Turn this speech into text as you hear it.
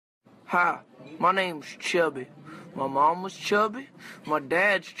Hi, my name's Chubby. My mom was chubby, my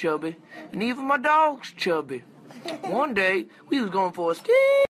dad's chubby, and even my dog's chubby. One day, we was going for a ski.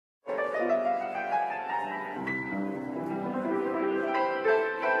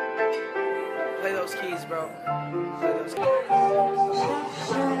 Play those keys, bro. Play those keys.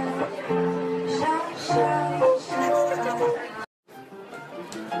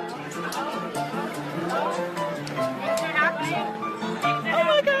 Oh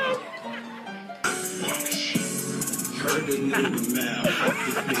my God!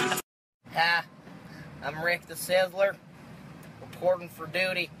 Hi, I'm Rick the Sizzler, reporting for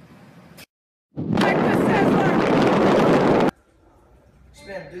duty. Rick the Sizzler!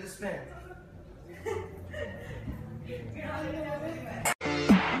 Spin, do the spin.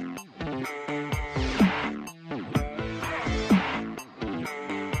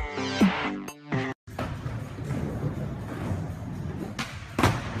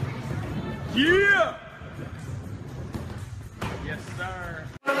 Yeah! Yes, sir.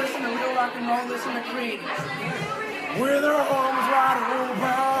 Listen to real rock and roll, listen to Creed. With our arms wide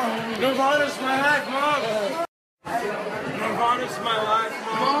open. Nirvana's my life, Mom. Nirvana's my life,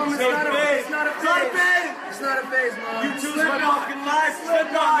 Mom. Mom, it's not a phase. It's not a phase. It's not a phase, Mom. You choose my fucking life.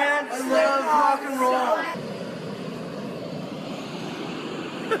 Slipknot, man. I love rock and roll.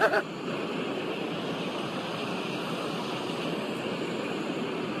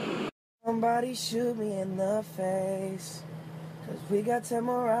 Somebody shoot me in the face, 'cause we got 10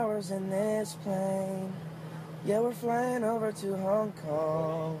 more hours in this plane. Yeah, we're flying over to Hong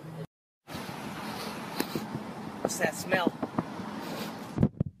Kong. What's that smell?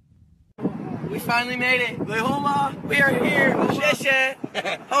 We finally made it. We are here.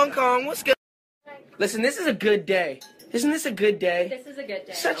 Hong Kong, what's good? Listen, this is a good day. Isn't this a good day? This is a good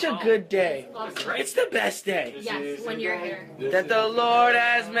day. Such a good day. Awesome. It's the best day. Yes, when you're here. That the Lord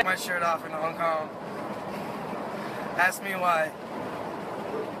has made. My shirt off in Hong Kong. Ask me why.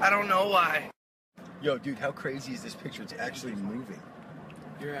 I don't know why. Yo, dude, how crazy is this picture? It's actually moving.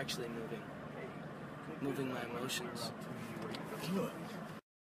 You're actually moving. Moving my emotions. Look.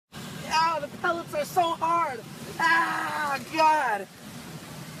 Ah, the pellets are so hard. Ah, God.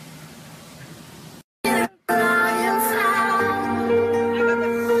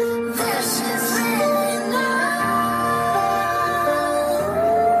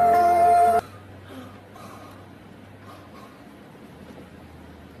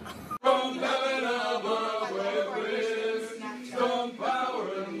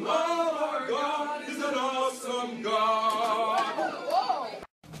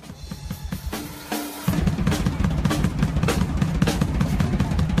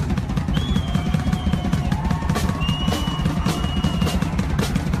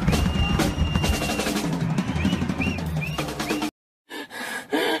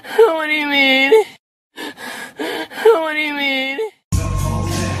 What do you mean? What do you mean?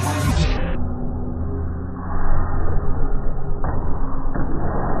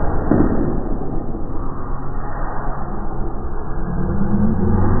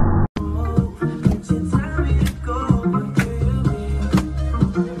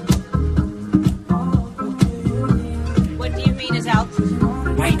 What do you mean is out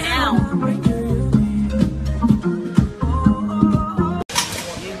right now?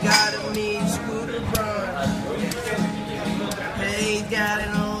 Got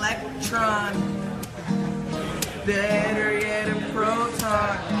an electron better